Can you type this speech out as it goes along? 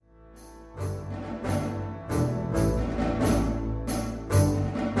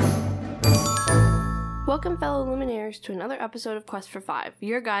Welcome, fellow Luminaires, to another episode of Quest for Five,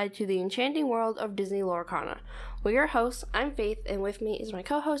 your guide to the enchanting world of Disney Lorcana. We're your hosts, I'm Faith, and with me is my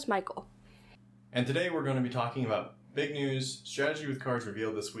co-host, Michael. And today we're going to be talking about big news, strategy with cards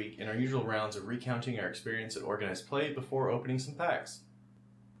revealed this week, and our usual rounds of recounting our experience at organized play before opening some packs.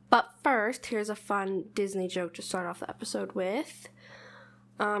 But first, here's a fun Disney joke to start off the episode with.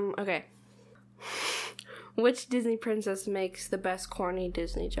 Okay. Which Disney princess makes the best corny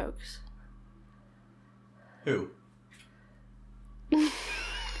Disney jokes? Who?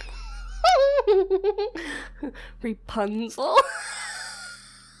 Rapunzel.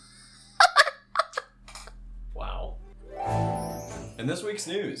 Wow. In this week's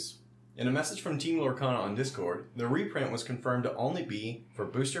news, in a message from Team Lorcana on Discord, the reprint was confirmed to only be for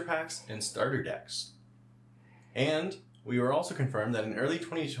booster packs and starter decks. And we were also confirmed that in early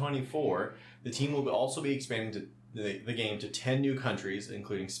 2024, the team will also be expanding the game to 10 new countries,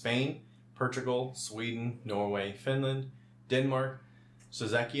 including Spain, Portugal, Sweden, Norway, Finland, Denmark,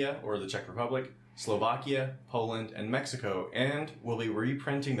 Slovakia, or the Czech Republic, Slovakia, Poland, and Mexico, and will be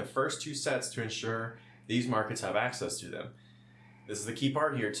reprinting the first two sets to ensure these markets have access to them. This is the key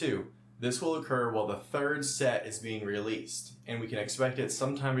part here, too. This will occur while the third set is being released, and we can expect it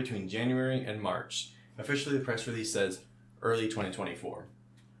sometime between January and March. Officially, the press release says early 2024.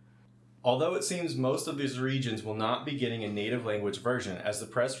 Although it seems most of these regions will not be getting a native language version, as the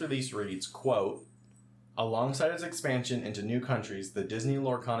press release reads, quote, alongside its expansion into new countries, the Disney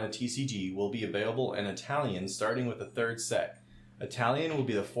Lorcana TCG will be available in Italian starting with the third set. Italian will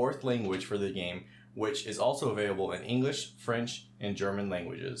be the fourth language for the game, which is also available in English, French, and German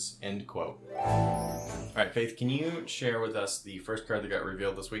languages, end quote. Alright, Faith, can you share with us the first card that got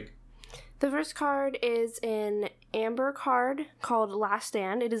revealed this week? The first card is an amber card called Last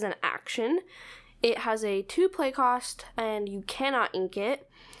Stand. It is an action. It has a 2 play cost, and you cannot ink it.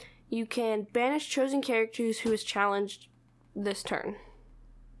 You can banish chosen characters who is challenged this turn.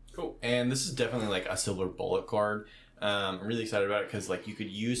 Cool. And this is definitely like a silver bullet card. I'm really excited about it because like you could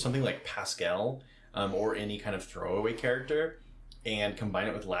use something like Pascal or any kind of throwaway character and combine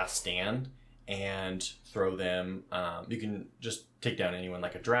it with Last Stand and throw them. You can just take down anyone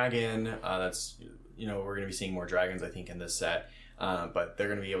like a dragon. That's, you know, we're going to be seeing more dragons, I think, in this set. But they're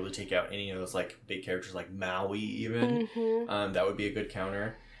going to be able to take out any of those like big characters like Maui even. Mm-hmm. That would be a good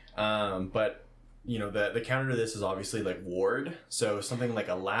counter. But you know, the counter to this is obviously like ward. So something like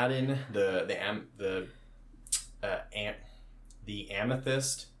Aladdin, the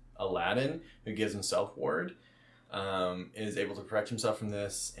amethyst Aladdin, who gives himself ward, is able to protect himself from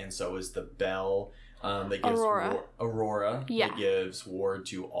this, and so is the bell that gives Aurora yeah. That gives ward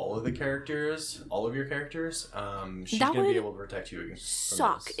to all of the characters, all of your characters. She's gonna be able to protect you against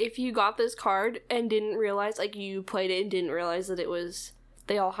suck this. If you got this card and didn't realize, like, you played it and didn't realize that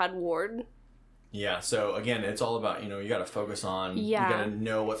they all had ward. Yeah, so again, it's all about, you know, you gotta focus on, you gotta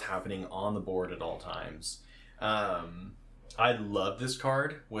know what's happening on the board at all times. I love this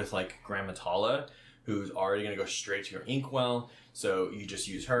card with like Grammatala, who's already going to go straight to your Inkwell. So you just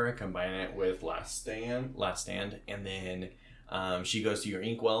use her, combine it with Last Stand, and then she goes to your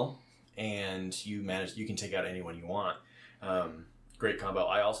Inkwell, and you can take out anyone you want. Great combo.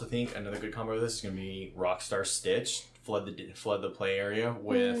 I also think another good combo of this is going to be Rockstar Stitch, flood the play area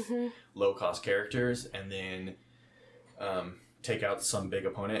with low cost characters, and then take out some big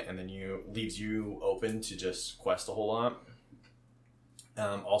opponent, and then leaves you open to just quest a whole lot.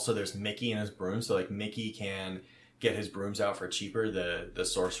 Also, there's Mickey and his broom, so like Mickey can get his brooms out for cheaper. The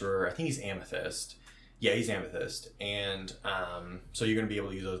sorcerer, I think he's Amethyst. Yeah, he's Amethyst, and so you're gonna be able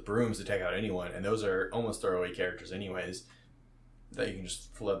to use those brooms to take out anyone, and those are almost throwaway characters, anyways, that you can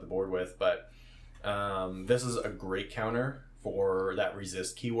just flood the board with. But this is a great counter for that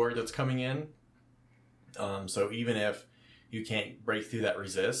resist keyword that's coming in. So even if you can't break through that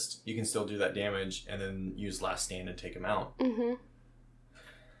resist, you can still do that damage and then use Last Stand and take him out. Mm-hmm.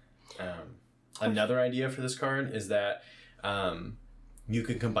 Another idea for this card is that you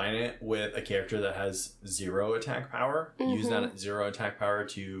can combine it with a character that has 0 attack power. Mm-hmm. Use that 0 attack power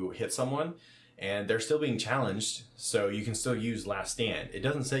to hit someone, and they're still being challenged, so you can still use Last Stand. It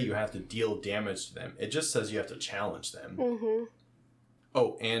doesn't say you have to deal damage to them. It just says you have to challenge them. Mm-hmm.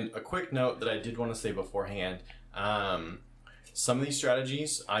 Oh, and a quick note that I did want to say beforehand. Some of these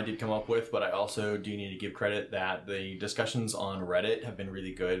strategies I did come up with, but I also do need to give credit that the discussions on Reddit have been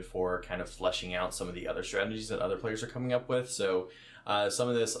really good for kind of fleshing out some of the other strategies that other players are coming up with. So some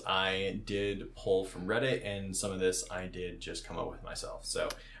of this I did pull from Reddit, and some of this I did just come up with myself. So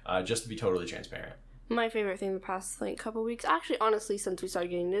just to be totally transparent. My favorite thing the past couple weeks, actually honestly since we started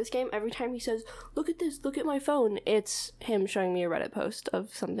getting into this game, every time he says, look at this, look at my phone, it's him showing me a Reddit post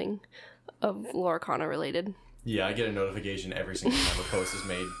of something of Lorcana related. Yeah, I get a notification every single time a post is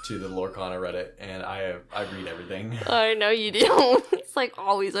made to the Lorcana Reddit, and I read everything. I know you do. It's like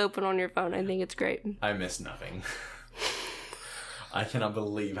always open on your phone. I think it's great. I miss nothing. I cannot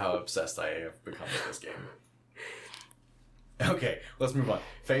believe how obsessed I have become with this game. Okay, let's move on.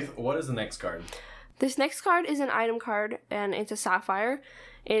 Faith, what is the next card? This next card is an item card, and it's a sapphire.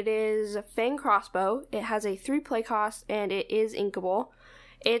 It is Fang Crossbow. It has a 3 play cost, and it is inkable.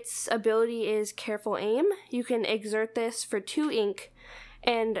 Its ability is Careful Aim. You can exert this for 2 ink,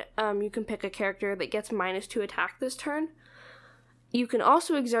 and you can pick a character that gets -2 attack this turn. You can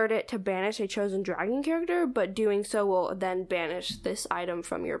also exert it to banish a chosen dragon character, but doing so will then banish this item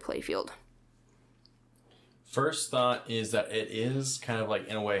from your playfield. First thought is that it is kind of like,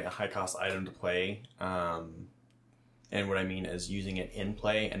 in a way, a high-cost item to play. And what I mean is using it in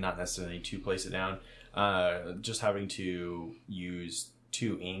play and not necessarily to place it down. Just having to use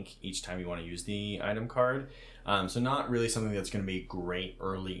 2 ink each time you want to use the item card. So not really something that's going to be great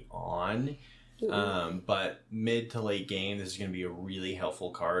early on. But mid to late game, this is going to be a really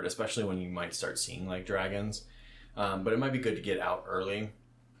helpful card, especially when you might start seeing like dragons. But it might be good to get out early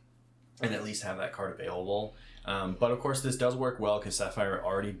and at least have that card available. But of course, this does work well because Sapphire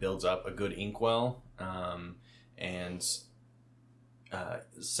already builds up a good inkwell. And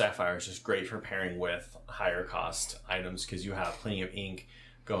Sapphire is just great for pairing with higher cost items because you have plenty of ink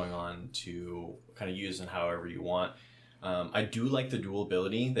going on to kind of use in however you want. I do like the dual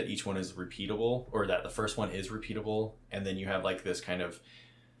ability that each one is repeatable, or that the first one is repeatable, and then you have like this kind of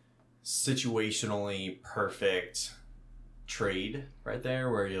situationally perfect trade right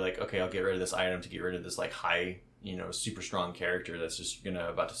there where you're like, okay, I'll get rid of this item to get rid of this like high, super strong character that's just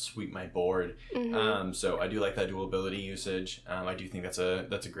about to sweep my board. So I do like that dual ability usage. I do think that's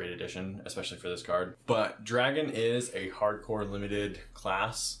a great addition, especially for this card. But Dragon is a hardcore limited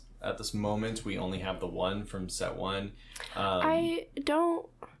class. At this moment, we only have the one from set 1. I don't...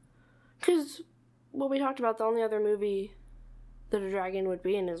 Because what we talked about, the only other movie that a dragon would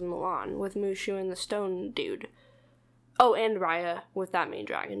be in is Mulan, with Mushu and the stone dude. Oh, and Raya with that main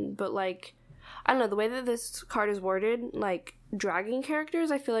dragon. But, like, I don't know, the way that this card is worded, like, dragon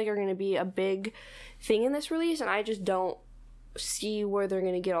characters, I feel like are going to be a big thing in this release, and I just don't see where they're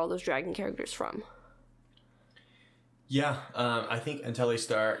going to get all those dragon characters from. Yeah, I think until they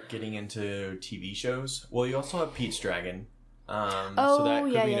start getting into TV shows. Well, you also have Pete's Dragon. So that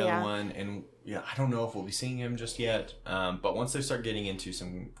could be another one. And yeah, I don't know if we'll be seeing him just yet. But once they start getting into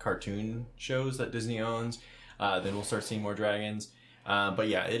some cartoon shows that Disney owns, then we'll start seeing more dragons. But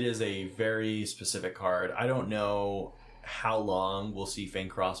yeah, it is a very specific card. I don't know how long we'll see Fang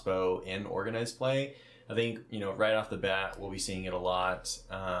Crossbow in organized play. I think, right off the bat, we'll be seeing it a lot,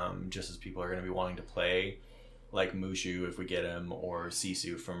 just as people are going to be wanting to play like Mushu if we get him, or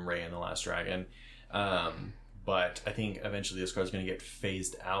Sisu from Raya and the Last Dragon. But I think eventually this card's going to get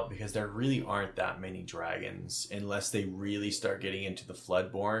phased out because there really aren't that many dragons unless they really start getting into the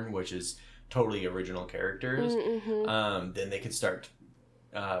Floodborn, which is totally original characters. Then they could start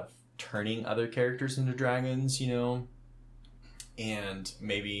turning other characters into dragons, and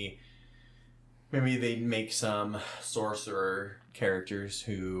maybe they'd make some sorcerer characters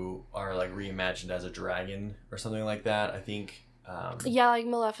who are like reimagined as a dragon or something like that. I think like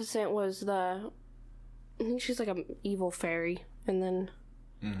Maleficent was I think she's like an evil fairy, and then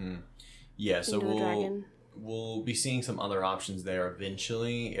so we'll be seeing some other options there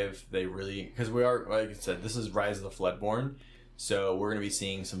eventually if they really, because we are, like I said, this is Rise of the Floodborn, so we're going to be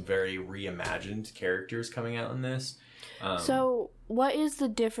seeing some very reimagined characters coming out in this. So what is the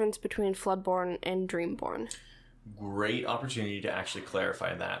difference between Floodborn and Dreamborn? Great opportunity to actually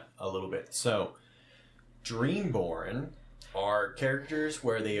clarify that a little bit. So Dreamborn are characters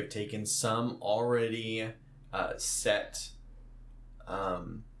where they have taken some already set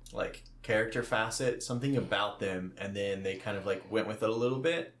like character facet, something about them, and then they kind of like went with it a little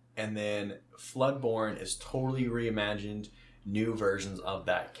bit. And then Floodborn is totally reimagined new versions of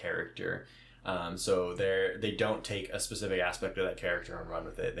that character. So they don't take a specific aspect of that character and run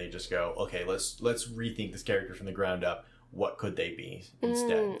with it. They just go, okay, let's rethink this character from the ground up. What could they be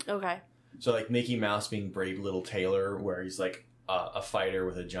instead? Okay. So like Mickey Mouse being Brave Little Tailor, where he's like a fighter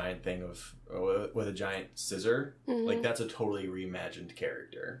with a giant with a giant scissor. Like that's a totally reimagined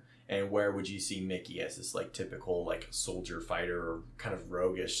character. And where would you see Mickey as this like typical like soldier fighter or kind of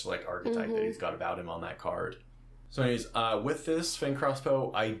roguish like archetype that he's got about him on that card? So anyways, with this Fang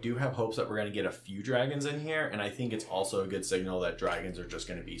Crossbow, I do have hopes that we're going to get a few dragons in here, and I think it's also a good signal that dragons are just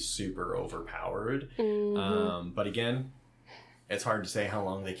going to be super overpowered. But again, it's hard to say how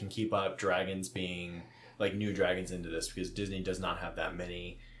long they can keep up dragons being, like, new dragons into this, because Disney does not have that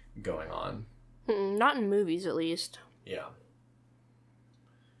many going on. Not in movies, at least. Yeah.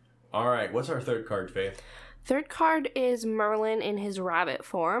 All right, what's our third card, Faith? Third card is Merlin in his rabbit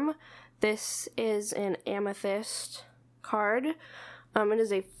form. This is an Amethyst card. It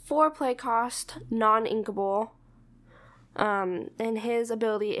is a 4-play cost, non-inkable. And his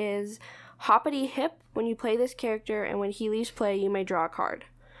ability is Hoppity Hip. When you play this character and when he leaves play, you may draw a card.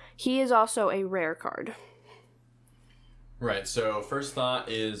 He is also a rare card. Right, so first thought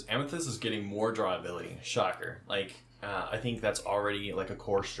is Amethyst is getting more draw ability. Shocker. I think that's already a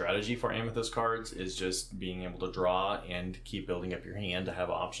core strategy for Amethyst cards is just being able to draw and keep building up your hand to have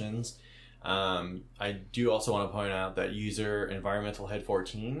options. I do also want to point out that user Environmental Head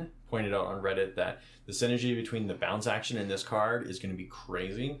 14 pointed out on Reddit that the synergy between the bounce action and this card is going to be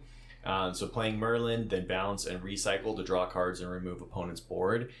crazy. So playing Merlin, then bounce and recycle to draw cards and remove opponent's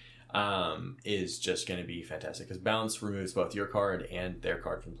board is just going to be fantastic because bounce removes both your card and their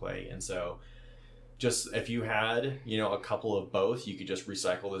card from play. And so just if you had, a couple of both, you could just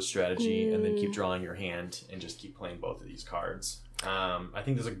recycle this strategy and then keep drawing your hand and just keep playing both of these cards. I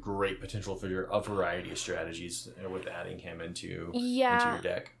think there's a great potential for a variety of strategies with adding him into your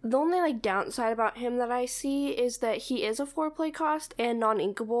deck. The only downside about him that I see is that he is a 4-play cost and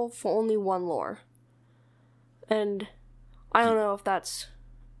non-inkable for only 1 lore. And I don't know if that's,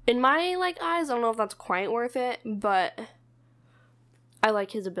 in my eyes, I don't know if that's quite worth it, but I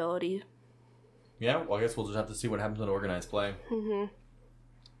like his ability. Yeah, well, I guess we'll just have to see what happens in organized play. Mm-hmm.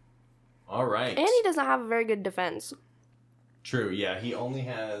 All right. And he doesn't have a very good defense. True, yeah. He only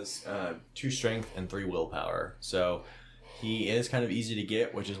has 2 strength and 3 willpower. So he is kind of easy to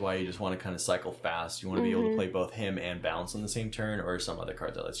get, which is why you just want to kind of cycle fast. You want to be able to play both him and bounce on the same turn or some other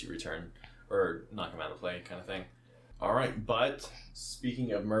card that lets you return or knock him out of play kind of thing. All right, but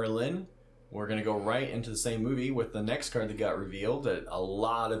speaking of Merlin, we're going to go right into the same movie with the next card that got revealed that a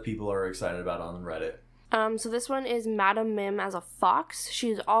lot of people are excited about on Reddit. So this one is Madame Mim as a fox.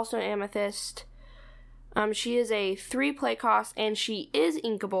 She's also an Amethyst. She is a 3-play cost, and she is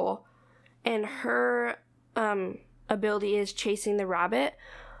inkable, and her ability is Chasing the Rabbit.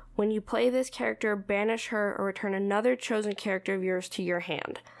 When you play this character, banish her or return another chosen character of yours to your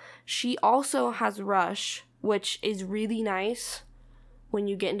hand. She also has Rush, which is really nice when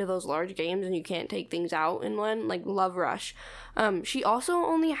you get into those large games and you can't take things out in one, love Rush. She also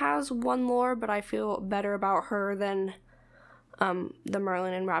only has 1 lore, but I feel better about her than the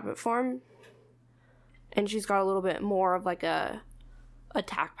Merlin in rabbit form. And she's got a little bit more of a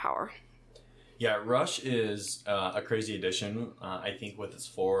attack power. Yeah, Rush is a crazy addition, I think, with its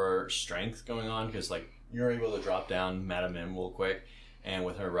 4 strength going on, because you're able to drop down Madame Mim real quick, and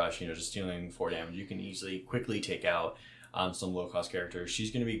with her Rush, just dealing 4 damage, you can quickly take out some low-cost characters.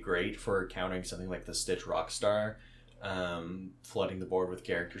 She's going to be great for countering something like the Stitch Rockstar, flooding the board with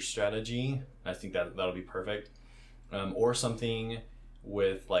character strategy. I think that'll be perfect. Or something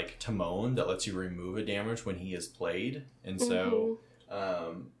with Timon that lets you remove a damage when he is played, and so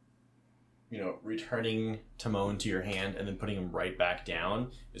returning Timon to your hand and then putting him right back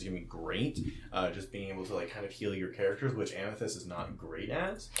down is gonna be great. Just being able to kind of heal your characters, which Amethyst is not great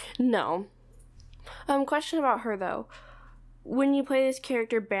at. No. Question about her though. When you play this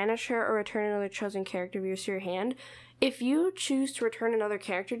character, banish her or return another chosen character of yours to your hand. If you choose to return another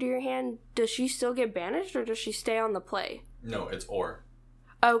character to your hand, does she still get banished or does she stay on the play? No, it's or.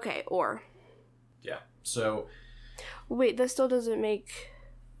 Okay, or. Yeah, so... Wait, this still doesn't make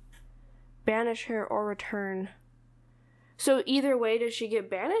banish her or return. So either way, does she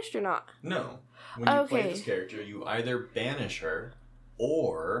get banished or not? No. When you play this character, you either banish her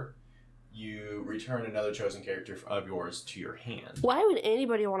or you return another chosen character of yours to your hand. Why would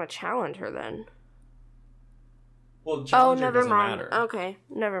anybody want to challenge her then? Well, challenger doesn't matter. Okay,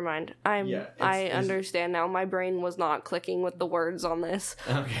 never mind. I understand now. My brain was not clicking with the words on this.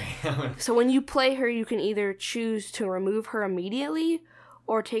 Okay. So when you play her, you can either choose to remove her immediately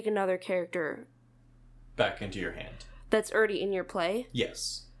or take another character back into your hand. That's already in your play?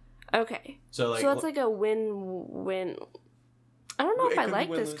 Yes. Okay. So that's a win-win. I don't know if I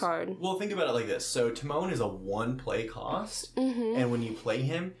like this card. Well, think about it like this. So Timon is a 1-play cost, and when you play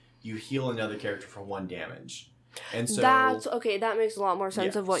him, you heal another character for 1 damage. And so that's okay. That makes a lot more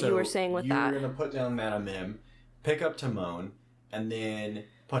sense of what you were saying with that. You're gonna put down Madame Mim, pick up Timon, and then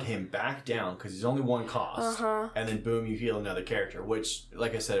put him back down because he's only 1 cost. And then boom, you heal another character. Which,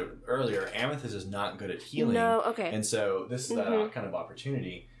 like I said earlier, Amethyst is not good at healing. No, okay. And so this is that kind of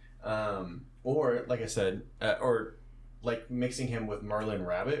opportunity. Or like I said, or like mixing him with Merlin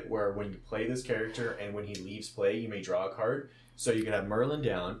Rabbit, where when you play this character and when he leaves play, you may draw a card. So you could have Merlin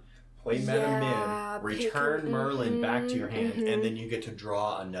down, play Meta Min, return Merlin back to your hand, and then you get to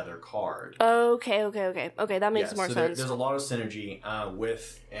draw another card. Okay, that makes more sense. There's a lot of synergy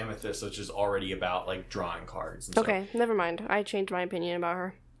with Amethyst, which is already about, like, drawing cards. And okay, never mind. I changed my opinion about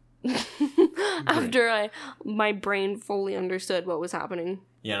her. After my brain fully understood what was happening.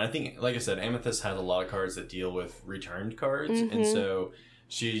 Yeah, and I think, like I said, Amethyst has a lot of cards that deal with returned cards, and so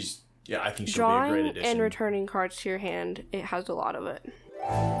she's... Yeah, I think she'll be a great addition. Drawing and returning cards to your hand, it has a lot of it.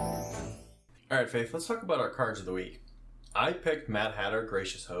 Alright, Faith, let's talk about our cards of the week. I picked Mad Hatter,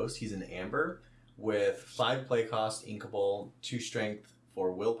 Gracious Host. He's an Amber with 5 play cost, Inkable, 2 strength,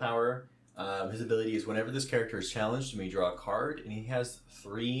 4 willpower. His ability is whenever this character is challenged, you may draw a card, and he has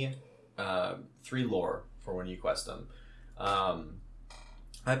 3 lore for when you quest him.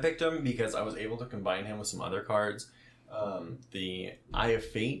 I picked him because I was able to combine him with some other cards. The Eye of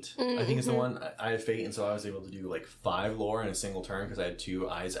Fate, I think is the one, Eye of Fate, and so I was able to do like 5 lore in a single turn because I had 2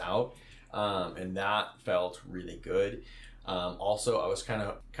 eyes out, and that felt really good. Also, I was kind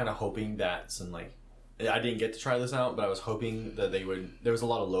of hoping that some, like, I didn't get to try this out, but I was hoping that there was a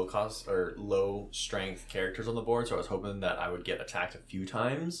lot of low cost or low strength characters on the board, so I was hoping that I would get attacked a few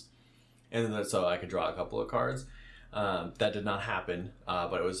times, and then so I could draw a couple of cards. That did not happen,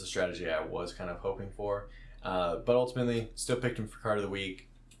 but it was a strategy I was kind of hoping for. But ultimately, still picked him for card of the week.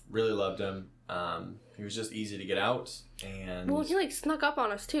 Really loved him. He was just easy to get out, and he like snuck up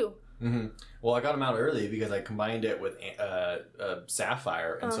on us too. Mm-hmm. Well, I got him out early because I combined it with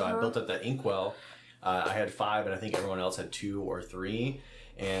Sapphire, and so I built up that Inkwell. I had 5, and I think everyone else had 2 or 3,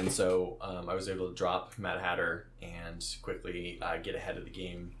 and so I was able to drop Mad Hatter and quickly get ahead of the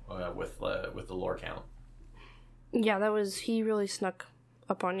game with the lore count. Yeah, he really snuck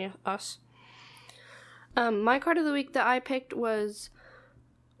up on us. My card of the week that I picked was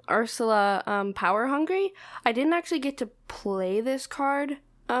Ursula Power Hungry. I didn't actually get to play this card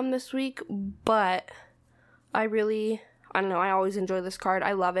this week, but I don't know, I always enjoy this card.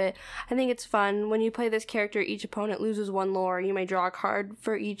 I love it. I think it's fun. When you play this character, each opponent loses 1 lore. You may draw a card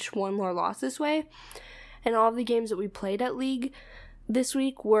for each 1 lore lost this way. And all of the games that we played at League this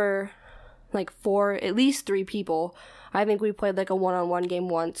week were like 4, at least 3 people. I think we played like a 1-on-1 game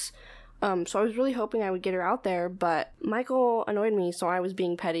once. So I was really hoping I would get her out there, but Michael annoyed me, so I was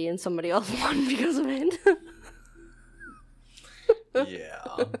being petty and somebody else won because of it.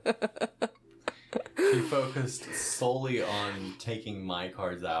 Yeah. He focused solely on taking my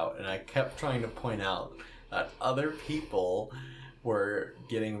cards out, and I kept trying to point out that other people were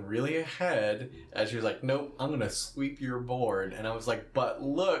getting really ahead, and she was like, nope, I'm going to sweep your board. And I was like, but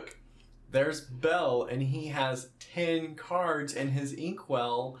look, there's Bell, and he has 10 cards in his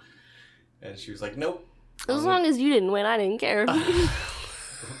Inkwell. And she was like, nope. As long as you didn't win, I didn't care.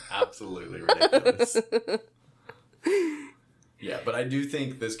 Absolutely ridiculous. Yeah, but I do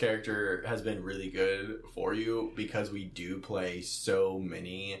think this character has been really good for you because we do play so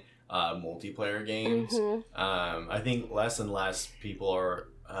many multiplayer games. I think less and less people are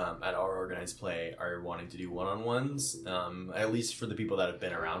at our organized play are wanting to do one-on-ones, at least for the people that have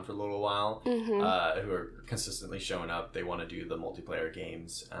been around for a little while, who are consistently showing up. They want to do the multiplayer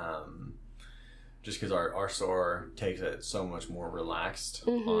games. Just because our store takes it so much more relaxed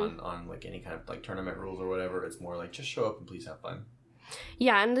on like any kind of like tournament rules or whatever. It's more like just show up and please have fun.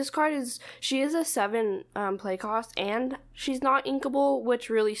 Yeah, and this card she is a 7 play cost, and she's not inkable, which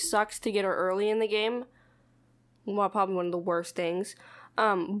really sucks to get her early in the game. Well, probably one of the worst things.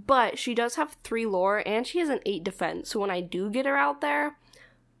 But she does have 3 lore, and she has an 8 defense, so when I do get her out there,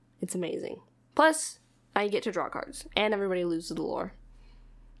 it's amazing. Plus, I get to draw cards, and everybody loses the lore.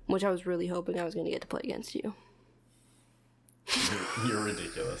 Which I was really hoping I was going to get to play against you. You're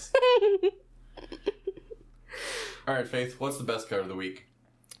ridiculous. Alright, Faith, what's the best card of the week?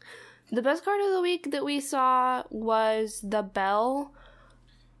 The best card of the week that we saw was the Bell.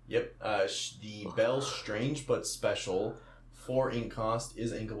 Yep, the Bell Strange but Special. 4 ink cost,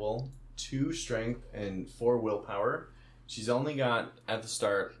 is inkable, 2 strength, and 4 willpower. She's only got, at the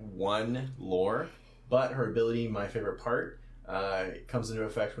start, 1 lore, but her ability, my favorite part, it comes into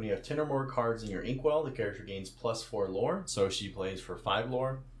effect when you have 10 or more cards in your Inkwell. The character gains +4 lore, so she plays for 5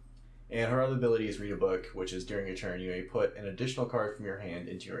 lore. And her other ability is Read a Book, which is during a turn, you may put an additional card from your hand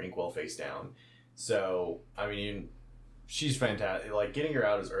into your Inkwell face down. So, I mean, she's fantastic. Like, getting her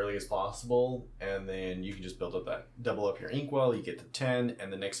out as early as possible, and then you can just double up your Inkwell, you get to 10,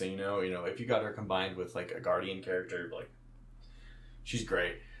 and the next thing you know, if you got her combined with, like, a Guardian character, like, she's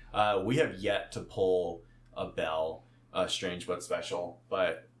great. We have yet to pull a Bell, Strange but Special,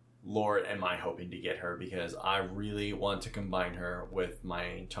 but Lord am I hoping to get her because I really want to combine her with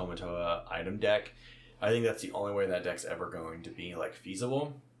my Tomatoa item deck. I think that's the only way that deck's ever going to be like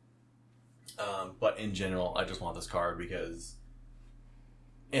feasible. But in general, I just want this card because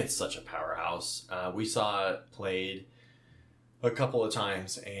it's such a powerhouse. We saw it played a couple of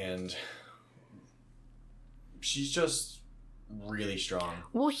times, and she's just really strong.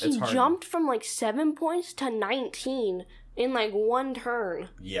 Well, he jumped from like 7 points to 19 in like one turn.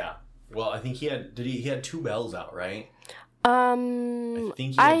 Yeah. Well, I think he had 2 bells out, right? I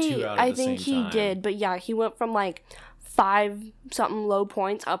think he had 2 out at the same time. I think he did, but yeah, he went from like 5 something low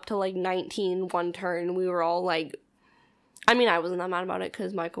points up to like 19 one turn. We were all like, I mean, I wasn't that mad about it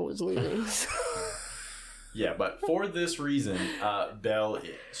because Michael was losing. Yeah, but for this reason, Belle,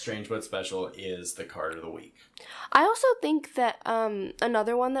 Strange but Special, is the card of the week. I also think that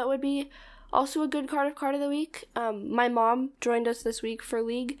another one that would be also a good card of the week, my mom joined us this week for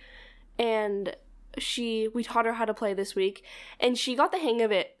League, and we taught her how to play this week, and she got the hang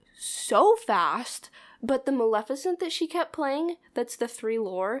of it so fast, but the Maleficent that she kept playing, that's the 3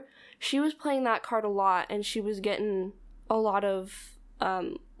 lore, she was playing that card a lot, and she was getting a lot of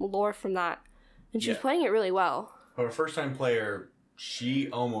lore from that. And she was playing it really well. For a first-time player, she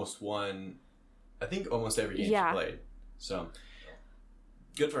almost won, I think, almost every game she played. So,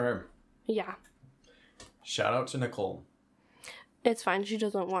 good for her. Yeah. Shout out to Nicole. It's fine. She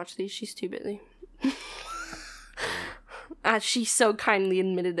doesn't watch these. She's too busy. As she so kindly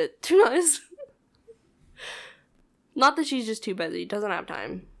admitted it to us. Not that she's just too busy. Doesn't have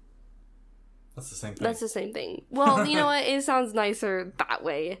time. That's the same thing. That's the same thing. Well, you know what? It sounds nicer that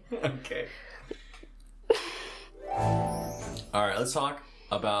way. Okay. All right, let's talk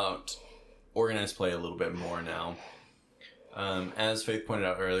about organized play a little bit more now. As Faith pointed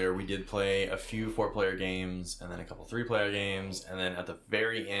out earlier, we did play a few 4-player games and then a couple 3-player games, and then at the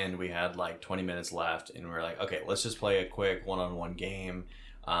very end we had like 20 minutes left, and we were like, okay, let's just play a quick one-on-one game,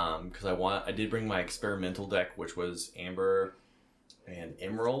 because I did bring my experimental deck, which was Amber and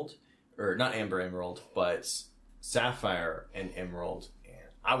Emerald, or not Amber Emerald, but Sapphire and Emerald, and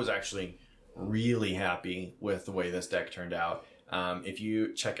I was actually really happy with the way this deck turned out. If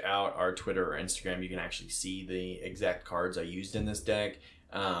you check out our Twitter or Instagram, you can actually see the exact cards I used in this deck,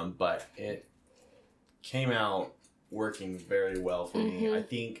 but it came out working very well for me. I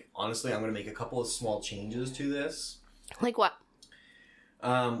think, honestly, I'm going to make a couple of small changes to this. Like what?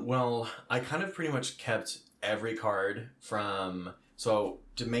 Well, I kind of pretty much kept every card from... So,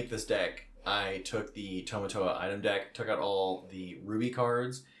 to make this deck, I took the Tamatoa item deck, took out all the Ruby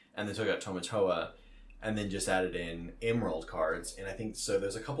cards, and then took out Tamatoa, and then just added in Emerald cards. And I think, so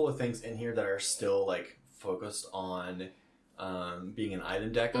there's a couple of things in here that are still, like, focused on being an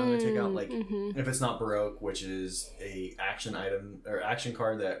item deck that I'm going to take out. Like, if it's not Baroque, which is a action item, or action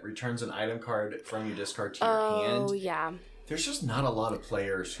card that returns an item card from your discard to your hand. Oh, yeah. There's just not a lot of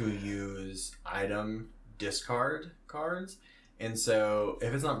players who use item discard cards. And so,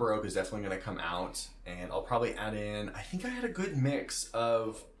 if it's not Baroque, it's definitely going to come out, and I'll probably add in, I think I had a good mix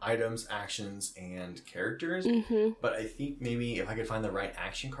of items, actions, and characters, but I think maybe if I could find the right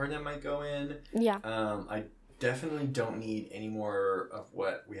action card that might go in. Yeah. I definitely don't need any more of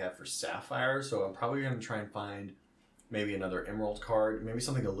what we have for Sapphire, so I'm probably going to try and find maybe another Emerald card, maybe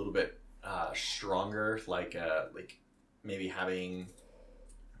something a little bit stronger, like maybe having,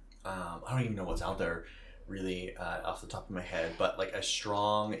 I don't even know what's out there really off the top of my head, but like a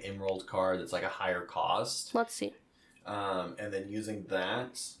strong Emerald card that's like a higher cost. Let's see. And then using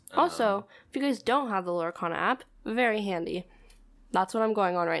that. Also, if you guys don't have the Lorcana app, very handy. That's what I'm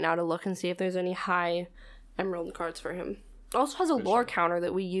going on right now to look and see if there's any high Emerald cards for him. It also has a lore counter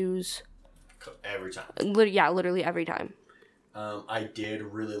that we use every time. Literally every time. I did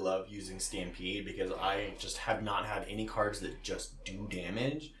really love using Stampede because I just have not had any cards that just do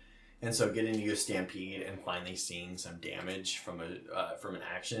damage. And so getting to use Stampede and finally seeing some damage from an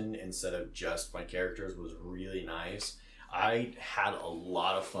action instead of just my characters was really nice. I had a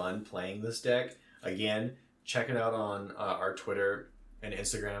lot of fun playing this deck. Again, check it out on our Twitter and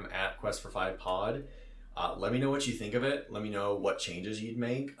Instagram at Quest4Five Pod. Let me know what you think of it. Let me know what changes you'd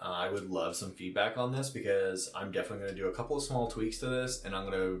make. I would love some feedback on this because I'm definitely going to do a couple of small tweaks to this, and I'm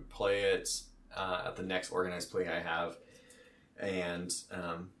going to play it at the next organized play I have. And...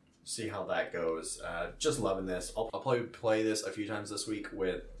 see how that goes. Just loving this. I'll probably play this a few times this week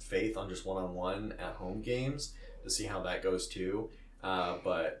with Faith on just one-on-one at home games to see how that goes too.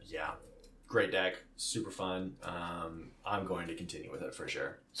 But yeah, great deck, super fun. I'm going to continue with it for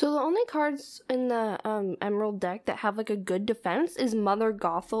sure. So the only cards in the Emerald deck that have like a good defense is Mother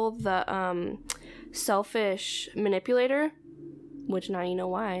Gothel, the selfish manipulator, which now you know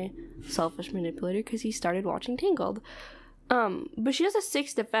why. Selfish manipulator, because he started watching Tangled. But she has a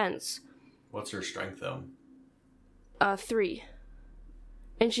 6 defense. What's her strength, though? 3.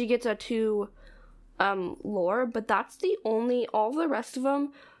 and she gets a 2 lore, but that's the only, all the rest of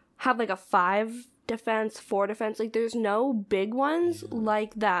them have like a 5 defense, 4 defense. Like there's no big ones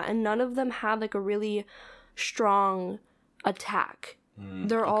like that, and none of them have like a really strong attack.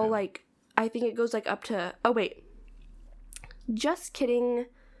 They're all like, I think it goes like up to, oh wait, just kidding,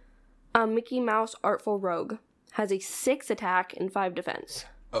 Mickey Mouse Artful Rogue has a 6 attack and 5 defense.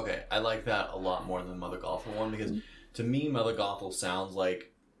 Okay, I like that a lot more than the Mother Gothel one, because to me Mother Gothel sounds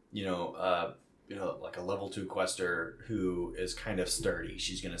like, like a level 2 quester who is kind of sturdy.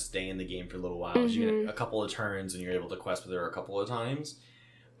 She's going to stay in the game for a little while. She get a couple of turns and you're able to quest with her a couple of times.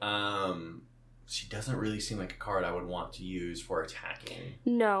 She doesn't really seem like a card I would want to use for attacking.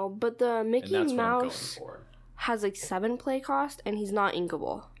 No, but the Mickey Mouse has like 7 play cost and he's not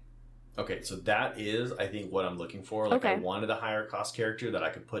inkable. Okay, so that is, I think, what I'm looking for. Like, I wanted a higher cost character that I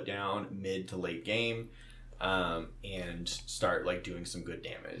could put down mid to late game, and start like doing some good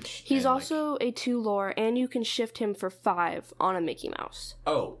damage. He's also a 2 lore, and you can shift him for 5 on a Mickey Mouse.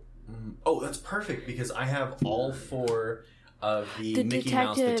 Oh, that's perfect, because I have all 4 of the Mickey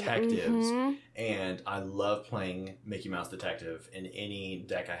Mouse detectives, and I love playing Mickey Mouse Detective in any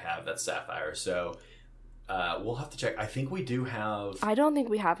deck I have that's Sapphire. So we'll have to check. I think we do have. I don't think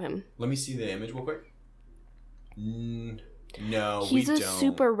we have him. Let me see the image real quick. No, he's we don't. He's a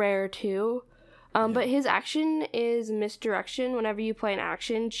super rare too. But his action is misdirection. Whenever you play an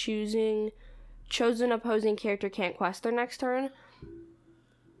action, chosen opposing character can't quest their next turn.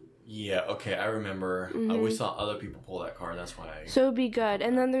 Yeah, okay, I remember. We saw other people pull that card, that's why. So it'd be good.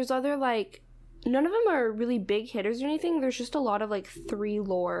 And then there's other, like, none of them are really big hitters or anything. There's just a lot of, like, 3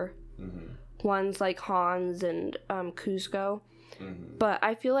 lore ones, like Hans and Kuzco. But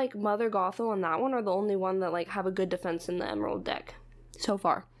I feel like Mother Gothel and that one are the only one that, like, have a good defense in the Emerald deck so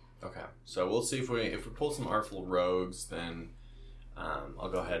far. Okay, so we'll see if we pull some Artful Rogues, then I'll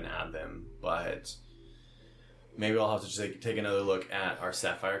go ahead and add them. But maybe I'll have to just take another look at our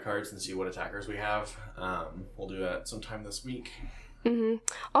Sapphire cards and see what attackers we have. We'll do that sometime this week.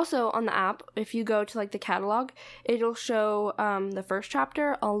 Also, on the app, if you go to like the catalog, it'll show the first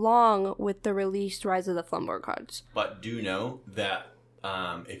chapter along with the released Rise of the Flamboyant cards. But do know that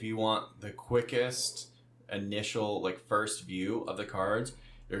if you want the quickest initial, like, first view of the cards,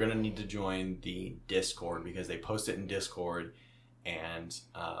 you're going to need to join the Discord, because they post it in Discord and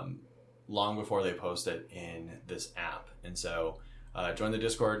long before they post it in this app. And so join the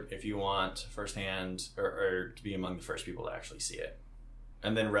Discord if you want firsthand or to be among the first people to actually see it.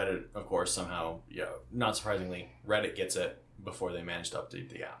 And then Reddit, of course, somehow, not surprisingly, Reddit gets it before they manage to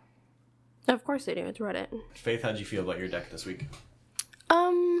update the app. Of course they do. It's Reddit. Faith, how'd you feel about your deck this week?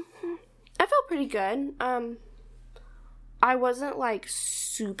 I felt pretty good. I wasn't, like,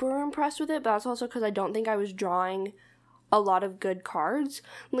 super impressed with it, but that's also because I don't think I was drawing a lot of good cards.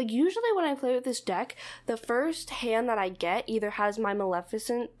 Like, usually when I play with this deck, the first hand that I get either has my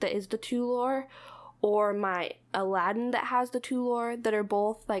Maleficent that is the 2 lore, or my Aladdin that has the 2 lore that are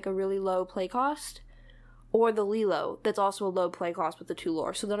both, like, a really low play cost, or the Lilo that's also a low play cost with the 2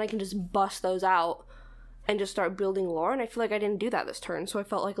 lore. So then I can just bust those out and just start building lore, and I feel like I didn't do that this turn, so I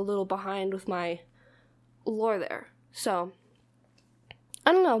felt like a little behind with my lore there. So,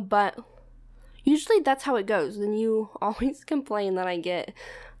 I don't know, but usually that's how it goes. Then you always complain that I get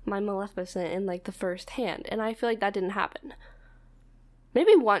my Maleficent in, like, the first hand, and I feel like that didn't happen.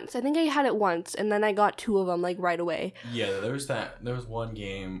 Maybe once. I think I had it once, and then I got 2 of them, like, right away. Yeah, there was one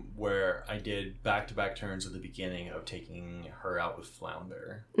game where I did back-to-back turns at the beginning of taking her out with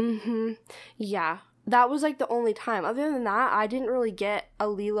Flounder. Yeah. That was, like, the only time. Other than that, I didn't really get a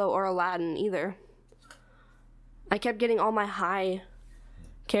Lilo or Aladdin either. I kept getting all my high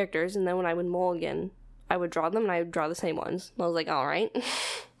characters, and then when I would mulligan, I would draw them, and I would draw the same ones. I was like, all right.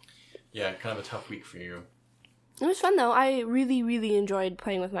 Yeah, kind of a tough week for you. It was fun, though. I really, really enjoyed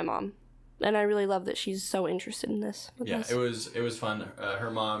playing with my mom, and I really love that she's so interested in this. Yeah, it was fun. Her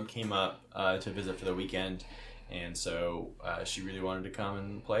mom came up to visit for the weekend, and so she really wanted to come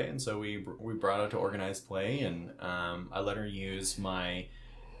and play, and so we brought her to organized play, and I let her use my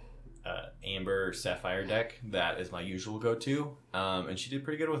Amber Sapphire deck that is my usual go-to, and she did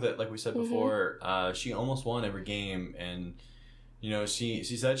pretty good with it. Like we said before, she almost won every game, and she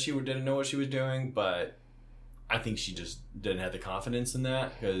said she didn't know what she was doing, but I think she just didn't have the confidence in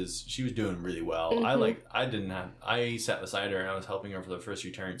that, because she was doing really well. I sat beside her and I was helping her for the first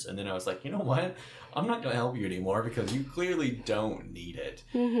few turns, and then I was like, you know what, I'm not going to help you anymore because you clearly don't need it.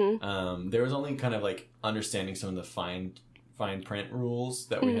 There was only kind of like understanding some of the fine print rules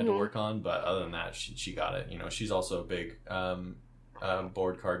that we had to work on, but other than that, she got it. She's also a big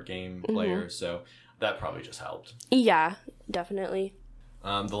board card game player, so that probably just helped. Yeah, definitely.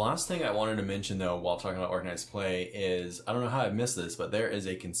 The last thing I wanted to mention, though, while talking about organized play is, I don't know how I missed this, but there is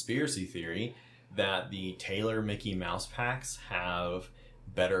a conspiracy theory that the Taylor Mickey Mouse packs have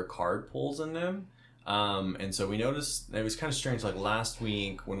better card pulls in them. And so we noticed, it was kind of strange, like last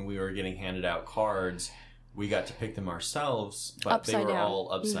week when we were getting handed out cards, we got to pick them ourselves, but upside they were down.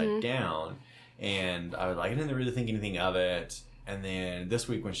 All upside down. And I was like, I didn't really think anything of it. And then this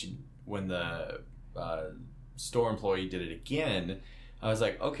week when the store employee did it again, I was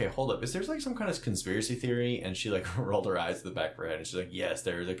like, okay, hold up. Is there like some kind of conspiracy theory? And she like rolled her eyes to the back of her head and she's like, yes,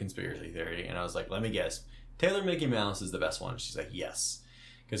 there is a conspiracy theory. And I was like, let me guess. Taylor Mickey Mouse is the best one. She's like, yes.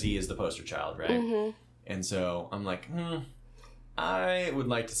 Because he is the poster child, right? Mm-hmm. And so I'm like, I would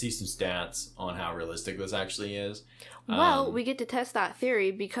like to see some stats on how realistic this actually is. Well, we get to test that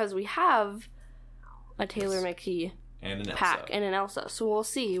theory because we have a Taylor Mickey and an pack Elsa. And an Elsa. So we'll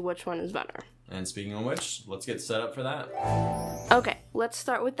see which one is better. And speaking of which, let's get set up for that. Okay, let's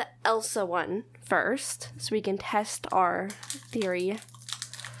start with the Elsa one first, so we can test our theory.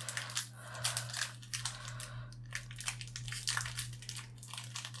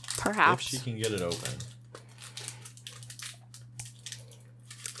 Perhaps. If she can get it open.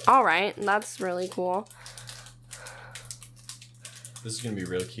 Alright, that's really cool. This is going to be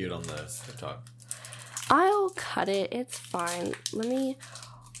real cute on the TikTok. I'll cut it, it's fine. Let me...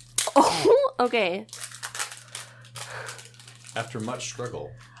 Oh, okay. After much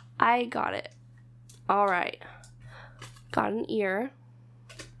struggle. I got it. Alright. Got an ear.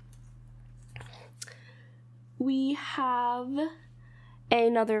 We have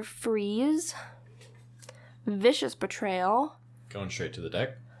another freeze. Vicious Betrayal. Going straight to the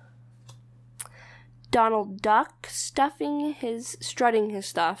deck. Donald Duck strutting his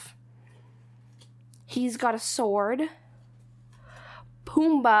stuff. He's got a sword.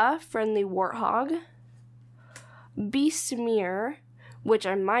 Pumbaa, Friendly Warthog. Beastmere, which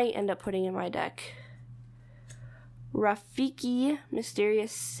I might end up putting in my deck. Rafiki,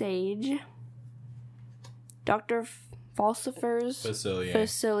 Mysterious Sage. Dr. Falsifer's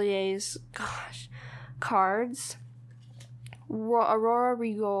Facilier's cards. Aurora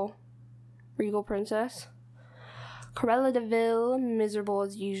Regal Princess. Corella Deville, Miserable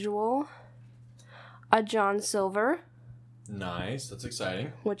as Usual. A John Silver. Nice, that's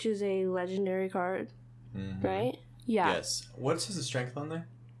exciting. Which is a legendary card, right? Yeah. Yes. What's his strength on there?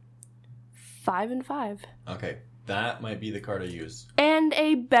 5 and 5. Okay, that might be the card I use. And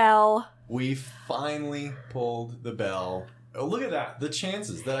a bell. We finally pulled the bell. Oh, look at that! The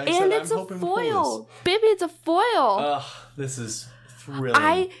chances that I'm hoping we pull this. And it's a foil, baby. It's a foil. This is thrilling.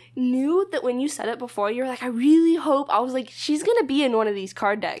 I knew that when you said it before, you were like, I really hope. I was like, she's gonna be in one of these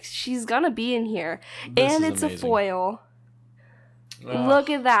card decks. She's gonna be in here, and it's amazing. A foil. Look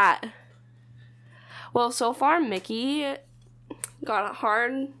at that. Well, so far, Mickey got a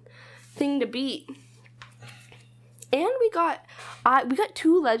hard thing to beat. And we got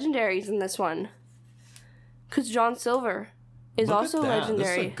 2 legendaries in this one. Because John Silver is also legendary.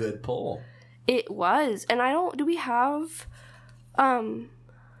 This is a good pull. It was. And do we have... Dr.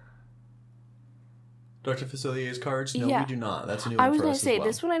 Facilier's cards? No, we do not. That's a new one for us. I was going to say, well.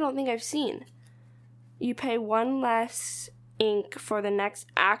 This one I don't think I've seen. You pay 1 less ink for the next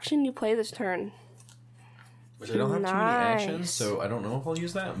action you play this turn. Which I don't have too many actions, so I don't know if I'll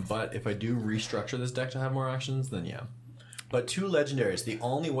use that. But if I do restructure this deck to have more actions, then yeah. But 2 legendaries. The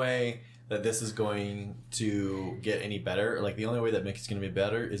only way that this is going to get any better, like the only way that Mickey's going to be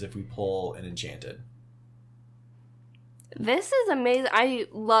better, is if we pull an enchanted. This is amazing. I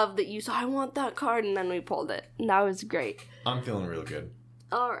love that you saw, I want that card, and then we pulled it. That was great. I'm feeling real good.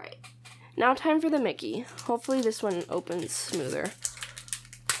 All right. Now time for the Mickey. Hopefully this one opens smoother.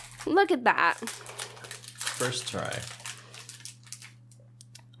 Look at that. First try.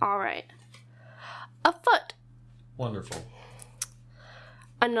 All right. A foot. Wonderful.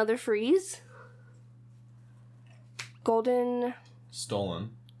 Another freeze. Golden.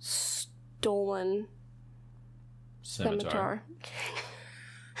 Stolen. Scimitar.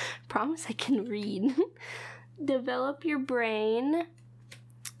 Promise I can read. Develop Your Brain.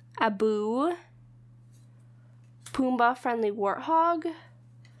 Abu. Pumbaa, Friendly Warthog.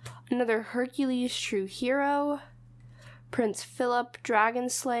 Another Hercules, True Hero. Prince Philip, Dragon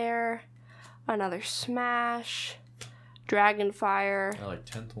Slayer. Another Smash. Dragonfire. I like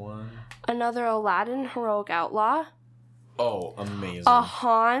 10th one. Another Aladdin, Heroic Outlaw. Oh, amazing. A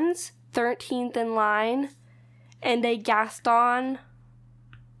Hans, 13th in line. And a Gaston,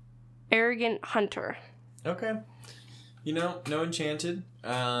 Arrogant Hunter. Okay. No enchanted.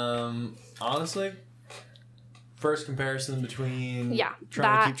 Honestly, first comparison between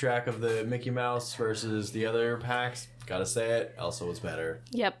trying to keep track of the Mickey Mouse versus the other packs, Gotta say it, Elsa was better.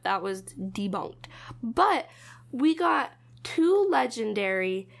 Yep, that was debunked. But we got 2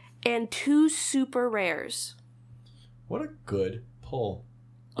 legendary and 2 super rares. What a good pull.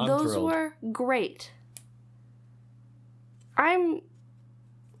 Those were great.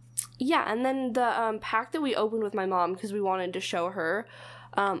 Yeah, and then the pack that we opened with my mom, because we wanted to show her,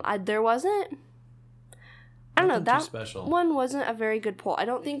 there wasn't... I don't know, that one wasn't a very good pull. I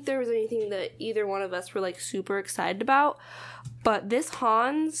don't think there was anything that either one of us were, like, super excited about. But this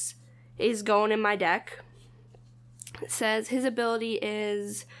Hans is going in my deck. It says his ability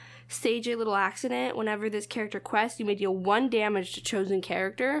is stage a little accident. Whenever this character quests, you may deal 1 damage to chosen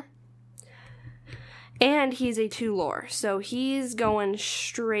character. And he's a 2 lore, so he's going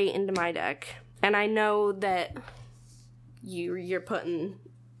straight into my deck. And I know that you're putting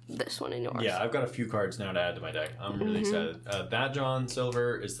this one in yours. Yeah, I've got a few cards now to add to my deck. I'm really excited. That John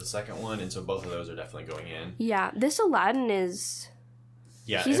Silver is the second one, and so both of those are definitely going in. Yeah, this Aladdin is...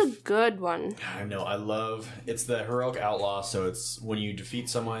 Yeah, he's a good one. I know. I love... It's the Heroic Outlaw, so it's when you defeat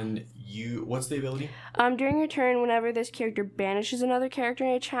someone, What's the ability? During your turn, whenever this character banishes another character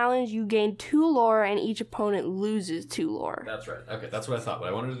in a challenge, you gain 2 lore, and each opponent loses 2 lore. That's right. Okay, that's what I thought, but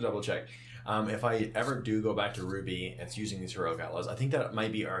I wanted to double check. If I ever do go back to Ruby, it's using these Heroic Outlaws. I think that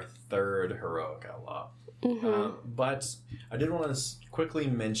might be our 3rd Heroic Outlaw. But I did want to quickly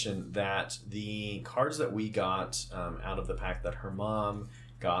mention that the cards that we got out of the pack that her mom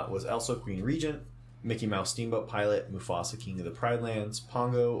got was Elsa, Queen Regent, Mickey Mouse Steamboat Pilot, Mufasa, King of the Pride Lands,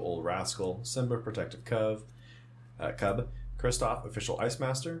 Pongo, Old Rascal, Simba, Protective Cub, Kristoff, Official Ice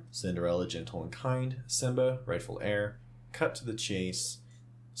Master, Cinderella, Gentle and Kind, Simba, Rightful Heir, Cut to the Chase,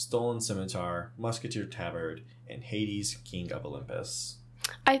 Stolen Scimitar, Musketeer Tabard, and Hades, King of Olympus.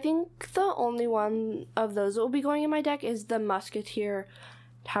 I think the only one of those that will be going in my deck is the Musketeer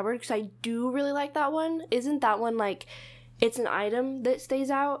Tabard, because I do really like that one. Isn't that one like... It's an item that stays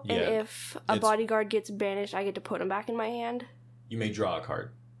out, and if a bodyguard gets banished, I get to put him back in my hand? You may draw a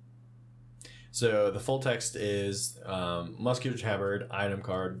card. So the full text is Musketeer Tabard, item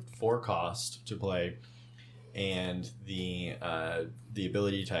card, 4 cost to play, and the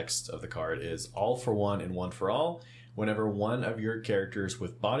ability text of the card is all for one and one for all. Whenever one of your characters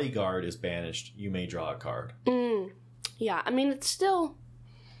with bodyguard is banished, you may draw a card. Yeah, I mean, it's still...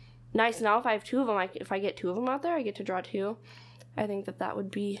 nice now if I have 2 of them. If I get 2 of them out there, I get to draw 2. I think that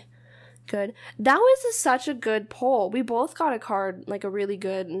would be good. That was such a good poll. We both got a card, like a really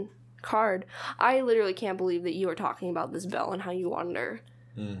good card. I literally can't believe that you were talking about this Belle and how you wanted her.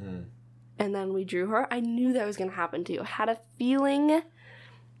 And then we drew her. I knew that was going to happen to you. I had a feeling.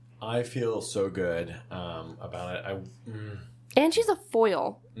 I feel so good about it. And she's a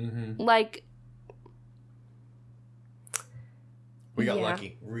foil. Like... We got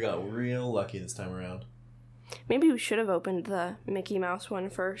lucky. We got real lucky this time around. Maybe we should have opened the Mickey Mouse one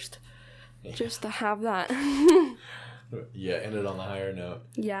first. Yeah. Just to have that. Yeah, ended on the higher note.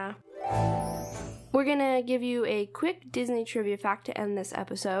 Yeah. We're going to give you a quick Disney trivia fact to end this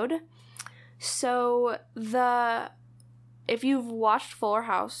episode. So, if you've watched Full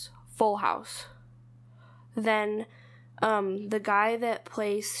House, then the guy that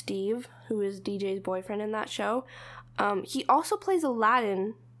plays Steve, who is DJ's boyfriend in that show, he also plays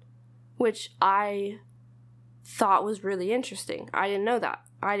Aladdin, which I thought was really interesting. I didn't know that.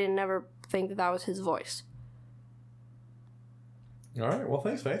 I didn't ever think that was his voice. All right. Well,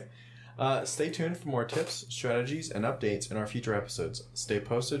 thanks, Faith. Stay tuned for more tips, strategies, and updates in our future episodes. Stay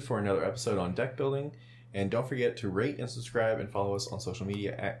posted for another episode on deck building. And don't forget to rate and subscribe and follow us on social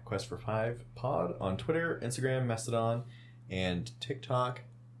media at Quest for 5 Pod on Twitter, Instagram, Mastodon, and TikTok.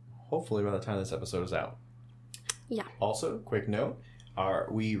 Hopefully by the time this episode is out. Yeah. Also, quick note,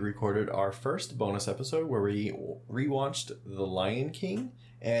 we recorded our first bonus episode where we rewatched The Lion King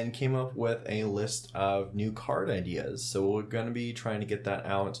and came up with a list of new card ideas. So we're going to be trying to get that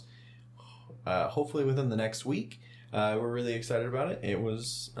out hopefully within the next week. We're really excited about it. It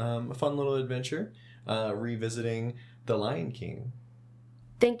was a fun little adventure revisiting The Lion King.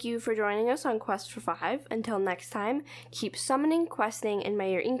 Thank you for joining us on Quest for 5. Until next time, keep summoning, questing, and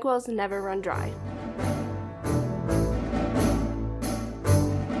may your inkwells never run dry.